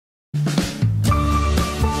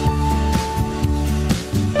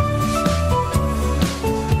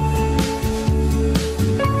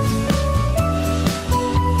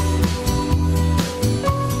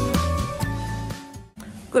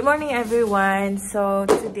morning, everyone. So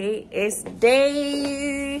today is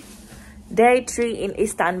day 3 in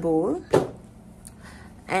Istanbul,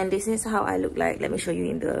 and this is how I look like. Let me show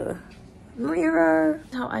you in the mirror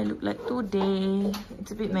how I look like today.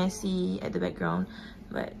 It's a bit messy at the background,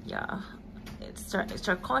 but yeah, it's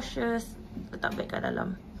extra cautious. Letak bag kat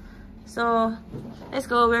dalam. So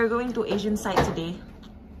let's go. We're going to Asian side today.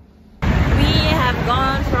 We have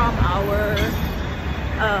gone from our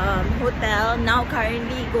hotel, now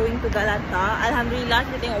currently going to Galata. Alhamdulillah,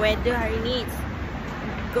 kita tengok weather hari ni it's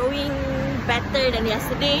going better than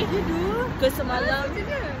yesterday. Ke semalam.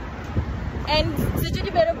 And sejuk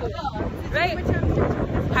dia bearable, right?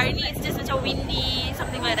 Hari ni it's just macam windy,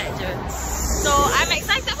 something like that je. So I'm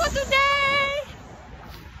excited for today.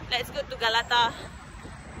 Let's go to Galata.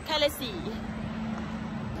 Let's see.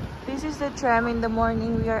 This is the tram in the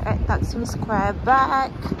morning. We are at Taksim Square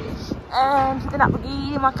back. And kita nak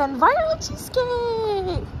pergi makan viral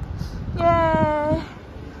cheesecake. Yay!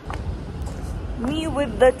 Me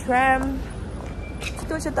with the tram.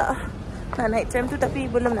 Kita macam tak nak naik tram tu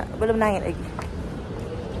tapi belum naik lagi.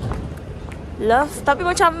 Love. Tapi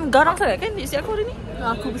macam garang sangat kan isi aku hari ni?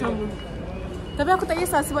 Aku bersama. Tapi aku tak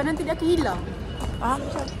kisah sebab nanti dia akan hilang. Macam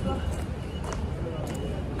tu.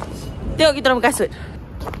 Tengok kita orang berkasut.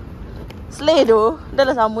 Slay tu. Dah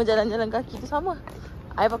lah sama jalan-jalan kaki tu sama.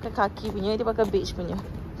 I pakai kaki punya, dia pakai beige punya.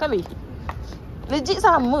 Kan Bi? Legit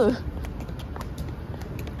sama.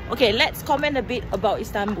 Okay, let's comment a bit about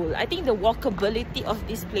Istanbul. I think the walkability of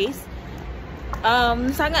this place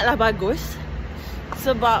sangatlah bagus.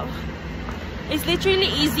 Sebab it's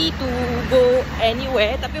literally easy to go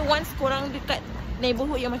anywhere. Tapi once korang dekat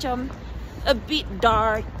neighborhood yang macam a bit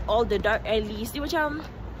dark, all the dark alleys, dia macam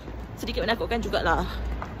sedikit menakutkan jugalah.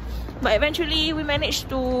 But eventually we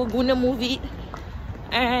managed to guna move it.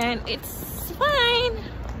 And it's fine.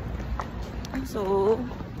 So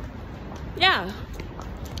yeah,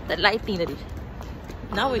 the lighting tadi.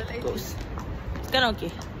 Now it goes. Sekarang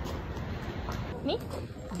okay. Ni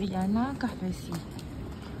Vienna Cafe.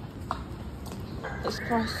 Let's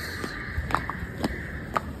cross.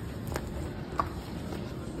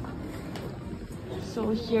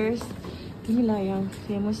 So here's inilah yang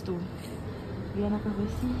famous tu, Vienna Cafe.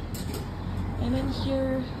 And then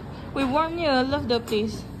here, wait, warmnya, I love the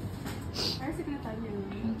place.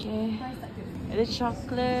 Okay. The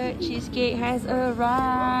chocolate cheesecake has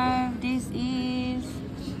arrived. This is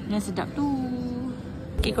yang sedap tu.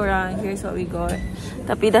 Okay korang, here's what we got.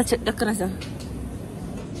 Tapi dah keras dah.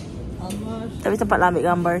 Tapi sempat lah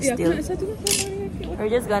ambil gambar still.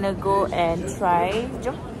 We're just gonna go and try.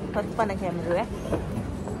 Jom, kau pandang kamera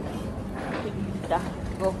Dah,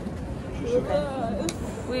 go.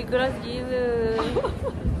 Wih, keras gila.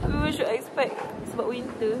 We should expect sebab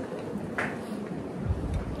winter.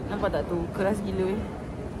 Nampak tak tu? Keras gila.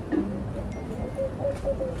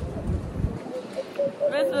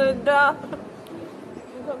 Sedap.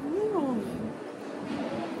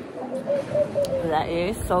 That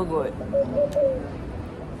is so good.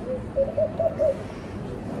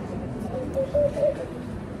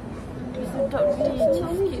 Sedap ni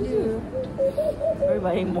cheesecake dia. Are we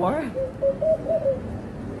buying more?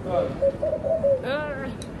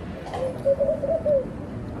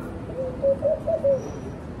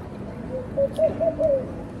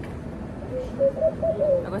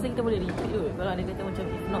 Aku rasa kita boleh repeat tu. Kalau ada kata macam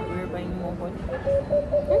if not we're buying more pun.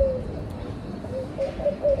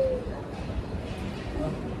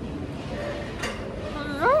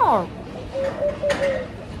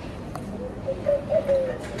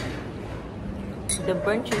 The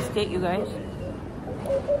burnt cheesecake, you guys.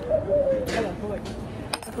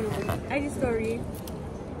 IG story.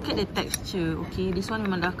 Look at the texture. Okay, this one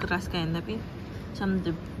memang dah keras kan, tapi macam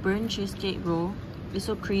the burnt cheesecake, bro, it's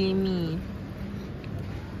so creamy.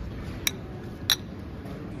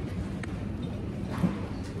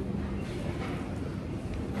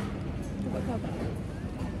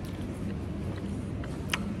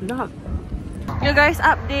 Sedap. You guys,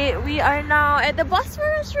 update. We are now at the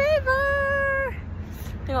Bosphorus River.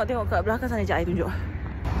 Tengok kat belakang sana je, I tunjuk.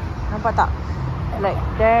 Nampak tak? Like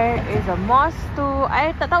there is a mosque tu.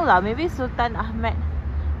 I tak tahulah, maybe Sultan Ahmed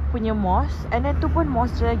punya mosque. And then tu pun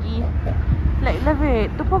mosque lagi. Like love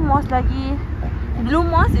it. Tu pun mosque lagi. Blue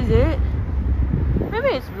Mosque, is it?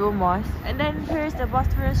 Maybe it's Blue Mosque. And then here's the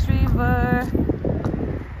Bosphorus River.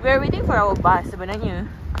 We're waiting for our bus sebenarnya.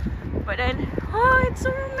 But then, oh, it's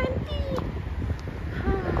so romantic.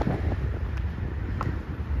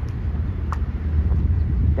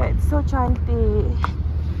 That's so cantik.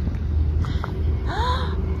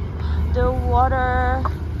 The water.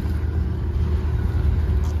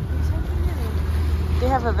 They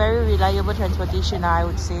have a very reliable transportation, I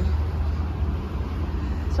would say.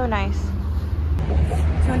 So nice.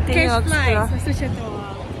 Cash flights.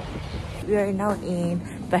 We are now in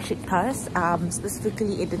Besiktas,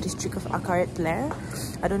 specifically in the district of Akaretler.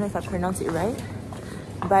 I don't know if I pronounced it right,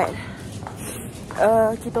 but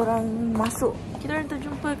kita orang masuk, kita orang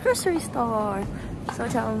terjumpa grocery store. So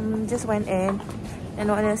macam just went in and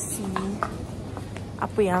wanna see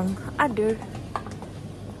apa yang ada.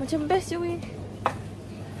 Macam best je weh.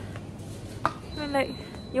 Like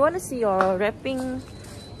you wanna see your wrapping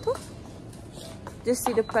tu, just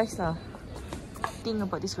see the price lah. Thing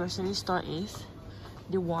about this grocery store is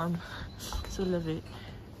they're warm, so love it.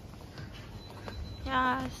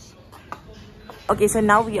 Yes. Okay, so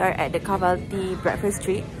now we are at the Cavalti breakfast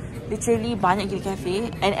street. Literally banyak gila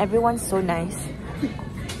cafe and everyone's so nice.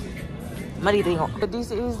 Mari tengok.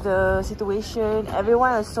 This is the situation.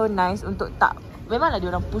 Everyone is so nice untuk tak. Memanglah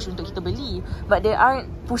diorang push untuk kita beli, but they aren't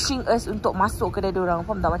pushing us untuk masuk kedai diorang.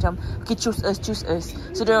 Faham tak? Macam okay, choose us.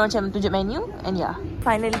 So diorang macam tunjuk menu and yeah,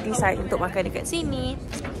 finally decide untuk makan dekat sini.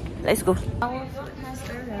 Let's go.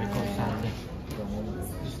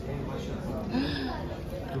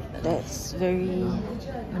 That's very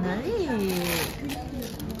menarik.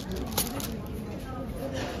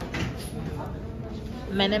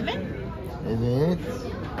 Menemen? Evet.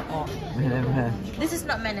 Oh. Menemen. This is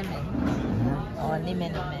not menemen. Oh, ni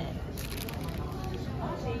menemen.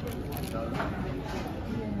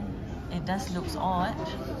 It does looks odd,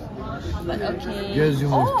 but okay. Göz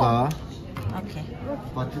yumurta. Okay.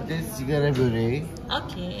 Patates, sigara böreği.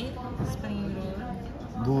 Okay. Spring roll.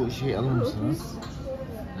 Bu şey alır mısınız?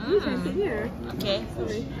 Okay.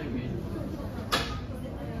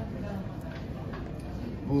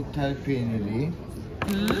 Bu tel peyniri.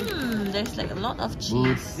 There's like a lot of Bu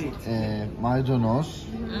cheese. maydanoz.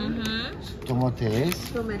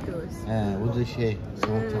 Domates. Bu da şey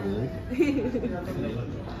salatalık.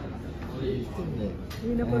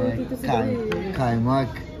 Kaymak,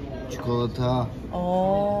 çikolata.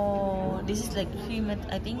 Oh, this is like cream,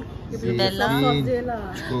 I think. Zeytin,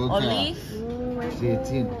 çikolata. Olive.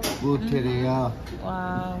 Zeytin. Bu tereyağı.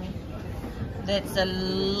 Wow. That's a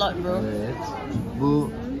lot, bro. Evet.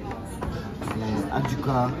 Bu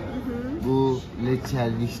acuka. Bu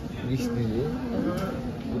leçel vişneli.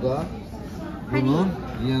 Bu da bunun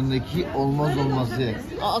yanındaki olmaz olması.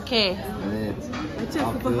 Oh, okay. Evet.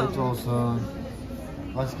 Afiyet olsun.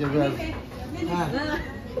 Başka biraz.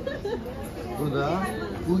 Bu da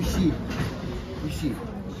ushi.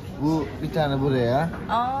 Bu bir tane buraya.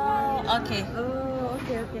 Oh, okay.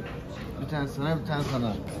 Bir tane sana, bir tane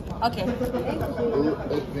sana. Okay. Bu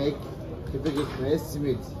ekmek, köpek ekmeği,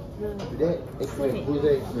 simit. Bir de ekmek, burada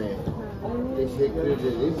ekmeği. Teşekkür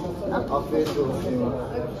ederiz. Afiyet olsun.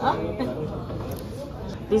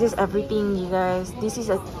 This is everything, you guys. This is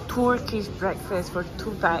a Turkish breakfast for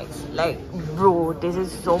 2 bags. Like, bro, this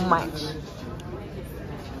is so much.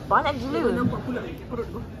 Banyak gila. Nampak pula perut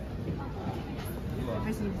tu.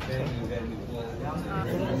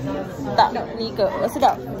 Tak, ni ke?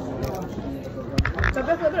 Sedap. Tapi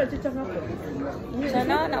aku tak tahu nak cecah apa. Macam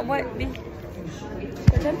mana nak buat ni?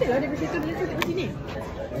 Cantik lah dia kat situ, dia cantik kat sini.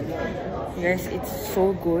 Yes, it's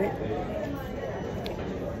so good.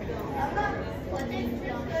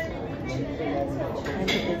 I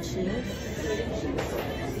put the cheese.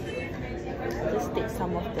 Just take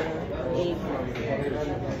some of the egg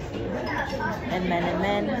and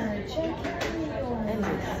menemen and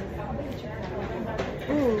this.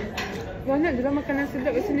 Banyak juga makanan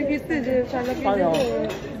sedap kat sini, kita je salah pilih. Kalau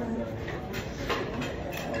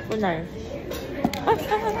benar.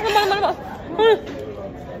 Nampak.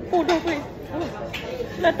 Oh, dah boleh.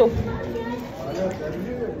 Dah tu.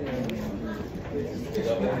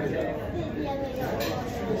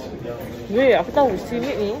 Weh, aku tahu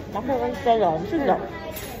simit ni makan orang Australia mesti sedap.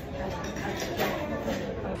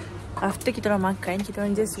 After kita orang makan, kita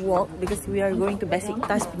orang just walk because we are going to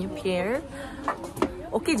Besiktas punya pier.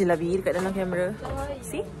 Okay je lah Bi dekat dalam kamera.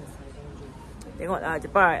 See? Tengoklah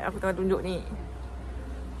cepat, aku tengah tunjuk ni.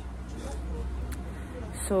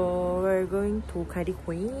 So we're going to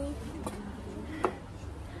Kadikwe.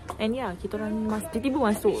 And yeah, kita orang tiba-tiba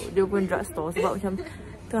masuk dia pun drugstore sebab macam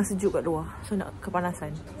tengah sejuk kat luar. So nak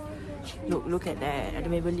kepanasan. Look at that. Ada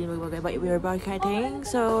Maybelline berbagai, but we are barcading.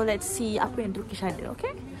 So let's see apa yang Turkish ada,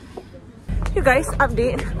 okay? You guys,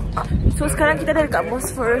 update. So sekarang kita dah dekat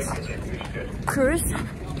Bosphorus cruise.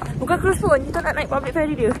 Bukan cruise pun, kita nak naik public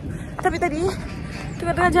ferry dia. Tapi tadi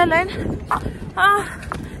tengah-tengah jalan,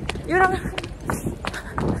 diorang,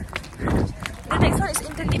 the next one is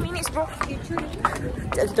in 30 minutes bro.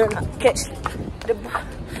 Kita nak catch the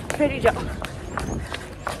ferry jap.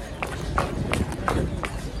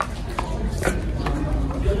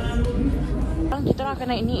 orang akan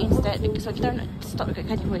naik ni instead. So kita nak stop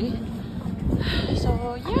dekat Kadipoli.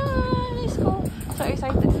 So yeah, let's go. So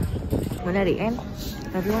excited. Menarik kan?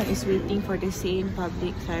 Everyone is waiting for the same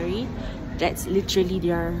public ferry. That's literally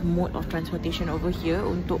their mode of transportation over here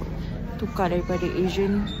untuk tukar daripada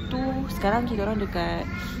Asian tu. Sekarang kita orang dekat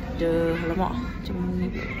the alamak macam ni.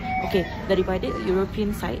 Okay, daripada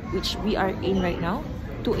European side which we are in right now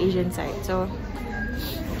to Asian side. So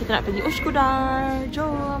kita nak pergi Uskudar,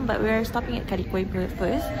 jom. But we're stopping at Kadipoli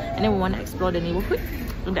first, and then we want to explore the neighborhood.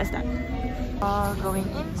 And that's that. Going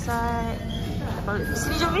inside.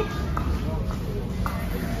 Sini jom ni.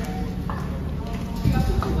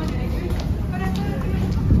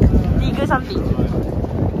 Tiga something.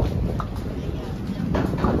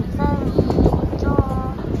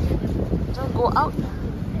 Jom go out.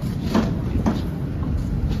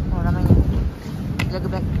 Oh ramainya. Jaga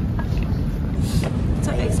bag. So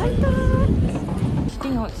excited.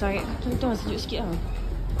 Tengok outside. Tengok sejuk sikit lah.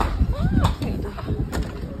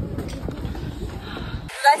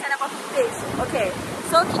 Guys, ada coffee place. Okay.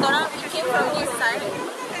 So kita orang came from this side,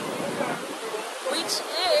 which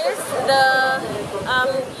is the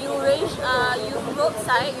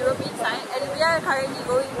European side, and we are currently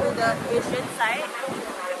going to the Asian side.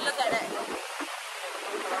 Look at that.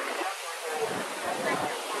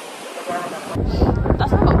 Tak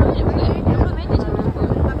sabar pun je boleh.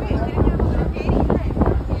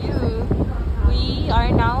 We are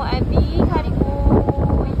now at the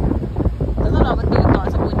Kadipoli. Tak tahu lah betul tak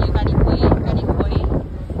sebut dia Kadipoli.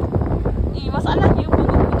 Masalahnya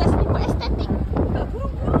bunga-bunga kat sini buat estetik.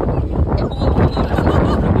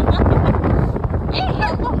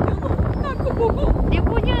 Dia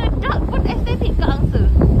punya duck pun estetik ke angsa.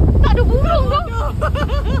 Tak ada burung tu.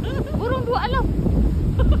 Burung dua alam.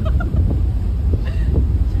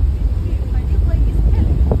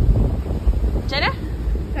 Macam mana?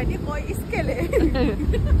 Tadi boy escalate.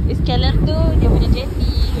 Escalate tu dia punya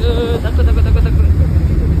jetty. Takut.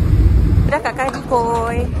 Kita kat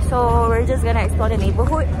Kadipoli. So we're just gonna explore the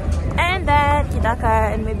neighborhood, and then kita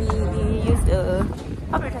akan maybe use the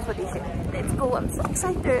public transportation. Let's go. I'm so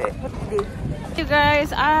excited. You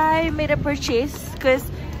guys, I made a purchase because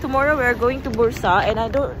tomorrow we're going to Bursa, and I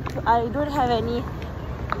don't have any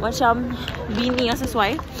macam bini yang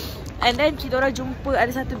sesuai. And then kita orang jumpa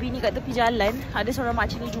ada satu bini kat tepi jalan, ada seorang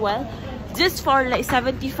makcik ni jual just for like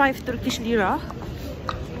 75 Turkish lira,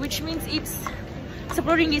 which means it's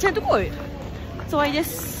RM10 macam tu kot. So I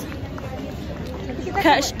just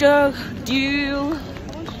catch the deal.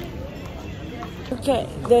 Okay,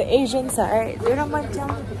 the Asian side, diorang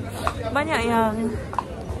macam banyak yang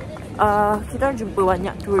kita jumpa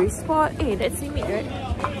banyak tourist spot. That's simi right?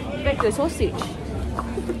 Back sausage.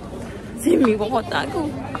 Simi pun otak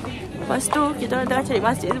aku. Lepas tu kita orang tengah cari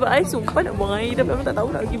masjid sebab I sumpah nak buang air, tapi aku tak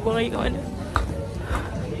tahu nak pergi buang air kat mana.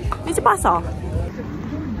 Ni pasar.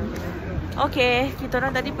 Okay, kita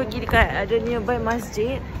orang tadi pergi dekat ada nearby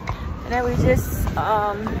masjid, and then we just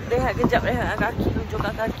rehat kejap, rehat kaki,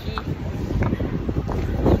 tunjukkan kaki.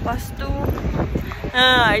 Lepas tu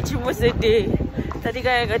I cuma sedih. Tadi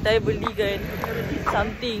kan I kata I beli kan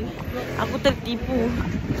something, aku tertipu.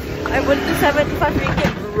 I beli tu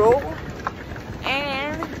RM75 bro.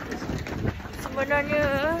 And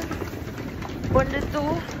sebenarnya benda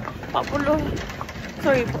tu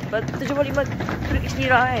 75 Turkish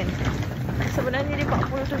lira kan. Sebenarnya dia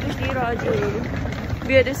 40 Turkish lira je.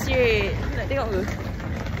 Biar ada shade. Nak tengok ke?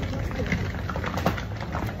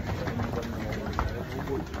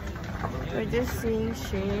 We're just seeing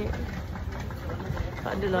shade.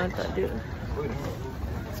 Tak ada lah, tak ada.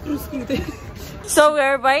 So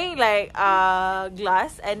we're buying like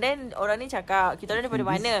glass, and then orang ni cakap kita orang daripada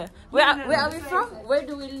mana? Where are we from? Where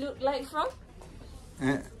do we look like from?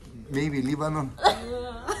 Maybe Lebanon.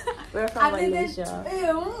 We're from Malaysia.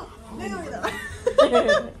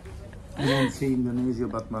 I don't say Indonesia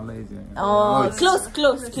but Malaysia. Oh, close.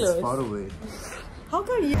 It's far away. How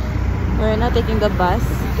come you? We're now taking the bus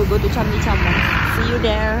to go to Chambi Chamba. See you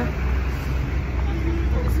there.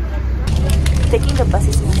 Taking the bus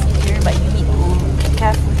is easier, but you need to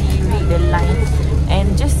carefully read the lines and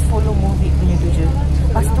just follow movie punya tu je.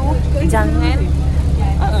 Lepas tu jangan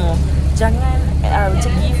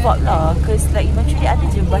macam give up lah, because like eventually ada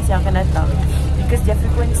je bus yang akan datang, because their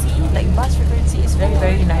frequency, like bus frequency is very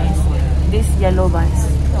very nice. This yellow bus,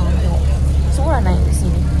 semua orang naik ke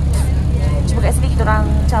sini. Cuma kat sini kita orang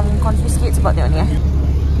macam confused sikit sebab tengok ni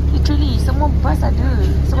literally semua bus ada.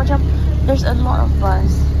 So macam there's a lot of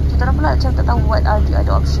bus. Kita orang pula macam tak tahu what are the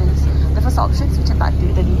other options. The first options macam tak ada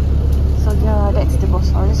tadi. So yeah, that's the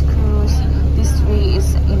Bosphorus cruise. This way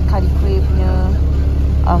is in Kadipoli punya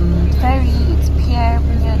ferry. It's pier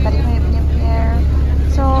punya, Kadipoli punya pier.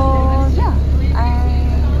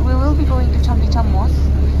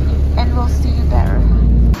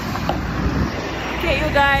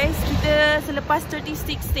 lepas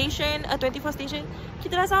 36 station, 24 station,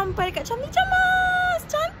 kita dah sampai dekat Changi Chamas.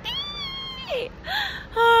 Cantik.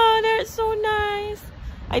 That's so nice.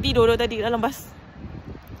 I tidur tadi dalam bas.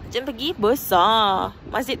 Jom pergi. Besar.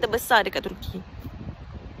 Masjid terbesar dekat Turki.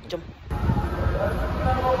 Jom.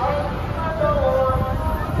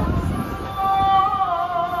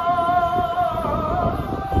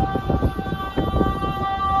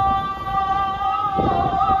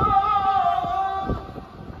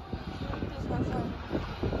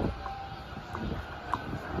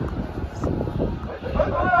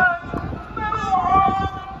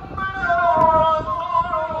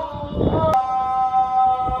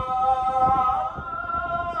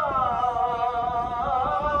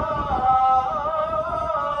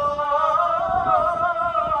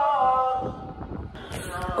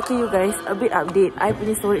 Okay you guys, a bit update. I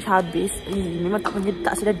punya storage habis. Memang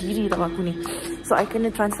tak sedar diri tau aku ni. So I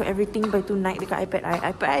kena transfer everything by tonight dekat iPad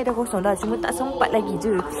I. iPad I dah kosong dah. Cuma tak sempat lagi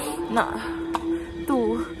je nak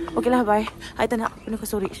tu. Okay lah, bye. I tak nak kena ke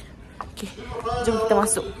storage. Okay, jom kita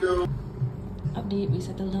masuk. Update, we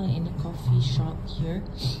settled down in a coffee shop here.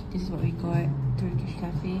 This is what we got. Turkish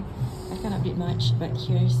cafe. I can't update much, but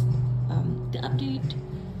here's the update.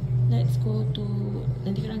 Let's go to,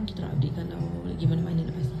 nanti korang kita update kalau lagi mana-mana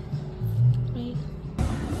lepas ni. Right.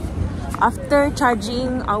 After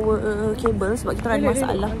charging our cable, sebab kita ada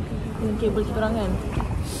masalah dengan cable kita orang kan,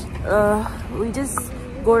 we just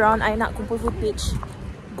go around. I nak kumpul footage.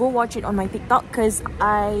 Go watch it on my TikTok because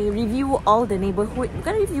I review all the neighborhood.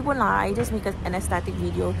 Bukan review pun lah, I just make an aesthetic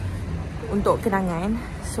video untuk kenangan.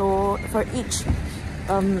 So for each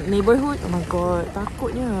neighborhood, oh my god,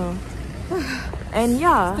 takutnya. And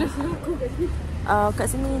yeah, kat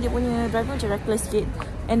sini dia punya driver macam reckless sikit.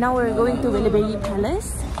 And now we're going to VLLO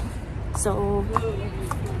Palace. So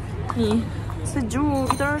ni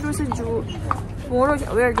sejuk, kita orang dulu sejuk. Tomorrow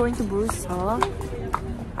we are going to Bursa.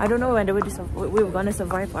 I don't know whether we're gonna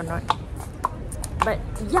survive or not. But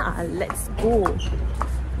yeah, let's go.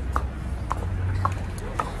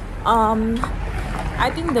 I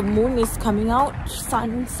think the moon is coming out,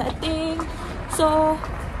 sun setting. So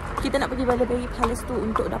kita nak pergi VLLO Palace tu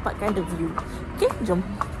untuk dapatkan the view. Okay, jom.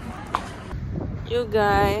 You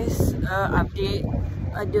guys, update.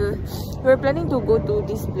 We're planning to go to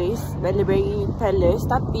this place, VLLO Palace.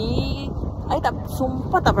 Tapi I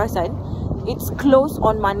sumpah tak perasan it's closed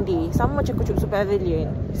on Monday. Sama macam Kuchuk Pavilion.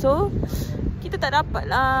 So kita tak dapat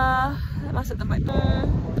lah masuk tempat tu.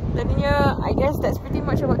 Jadinya I guess that's pretty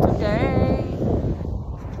much about today.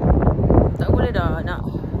 Tak boleh dah nak.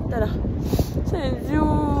 Tak dah.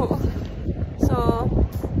 Sejuk. So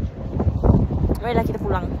marilah kita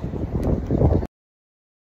pulang.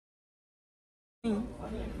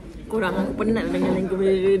 Korang aku penat dengan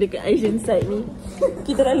dekat Asian side ni.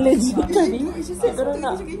 Kita dah legit tadi. Kita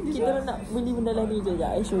orang nak beli benda lain ni je.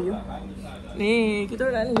 I show you. Ni, kita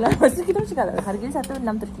orang nak lepas tu kita cakap lah, harga ni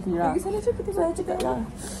 1,630 lah. Saya cakap lah.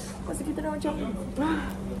 Lepas tu kita dah macam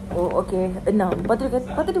oh okay, 6. Lepas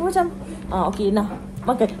tu dia macam okay, nah,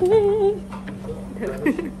 makan.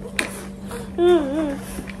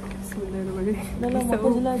 Dah lah, makan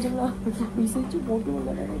je lah, jom lah. Bisa je bodoh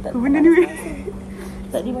lah. Benda ni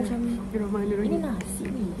tadi macam ini nasi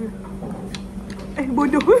ni.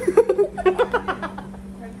 Bodoh.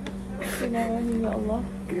 Bismillahirrahmanirrahim, ya Allah.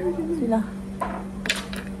 Bismillah.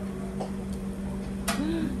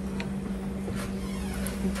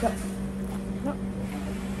 Sekejap.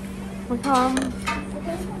 Macam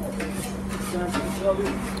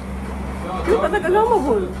lu tak tak gambar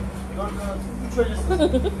pun.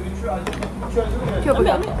 Cuba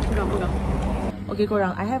pegang. Okay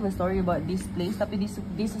korang, I have a story about this place. Tapi this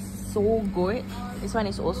is so good. This one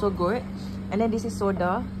is also good. And then this is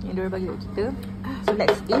soda yang dia bagi kita. So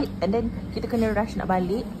let's eat. And then kita kena rush nak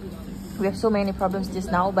balik. We have so many problems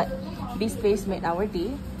just now, but this place made our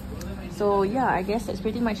day. So yeah, I guess that's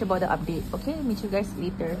pretty much about the update. Okay, meet you guys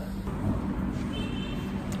later.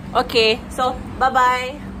 Okay, so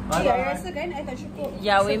bye-bye. I rasa kan I tak cukup.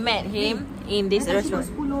 Yeah, we met him in this restaurant.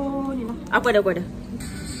 10 ni lah. Aku ada.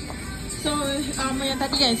 So, yang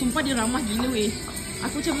tadi kan, sumpah dia ramah gila weh.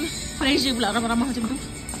 Aku macam pressure pula ramah-ramah macam tu.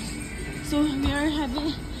 So, we are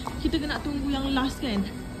having, kita kena tunggu yang last kan.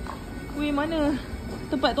 Weh, mana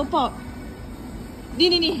tempat top up?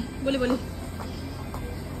 Ni. Boleh.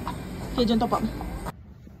 Okay, jom top up.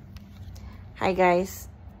 Hi guys,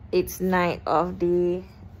 it's night of day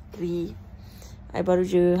 3. I baru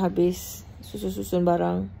je habis susun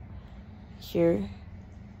barang here.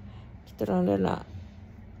 Kita orang dah nak.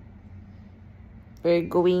 We're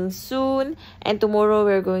going soon, and tomorrow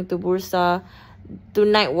we're going to Bursa.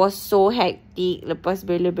 Tonight was so hectic lepas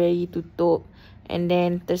VLLO tutup, And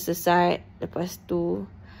then tersesat. Lepas tu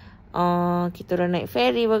kita orang naik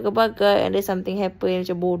ferry bagai-bagai, and then something happen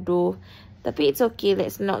macam bodoh. Tapi it's okay,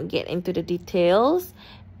 let's not get into the details.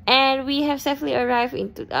 And we have safely arrived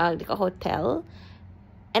into dekat hotel.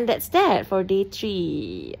 And that's that for day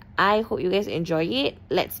 3. I hope you guys enjoy it.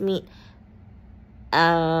 Let's meet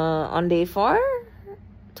on day 4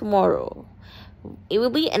 tomorrow. It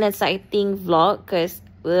will be an exciting vlog because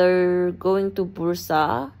we're going to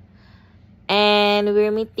Bursa. And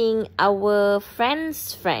we're meeting our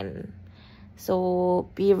friend's friend. So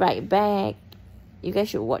be right back. You guys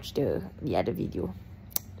should watch the other video.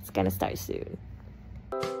 It's gonna start soon.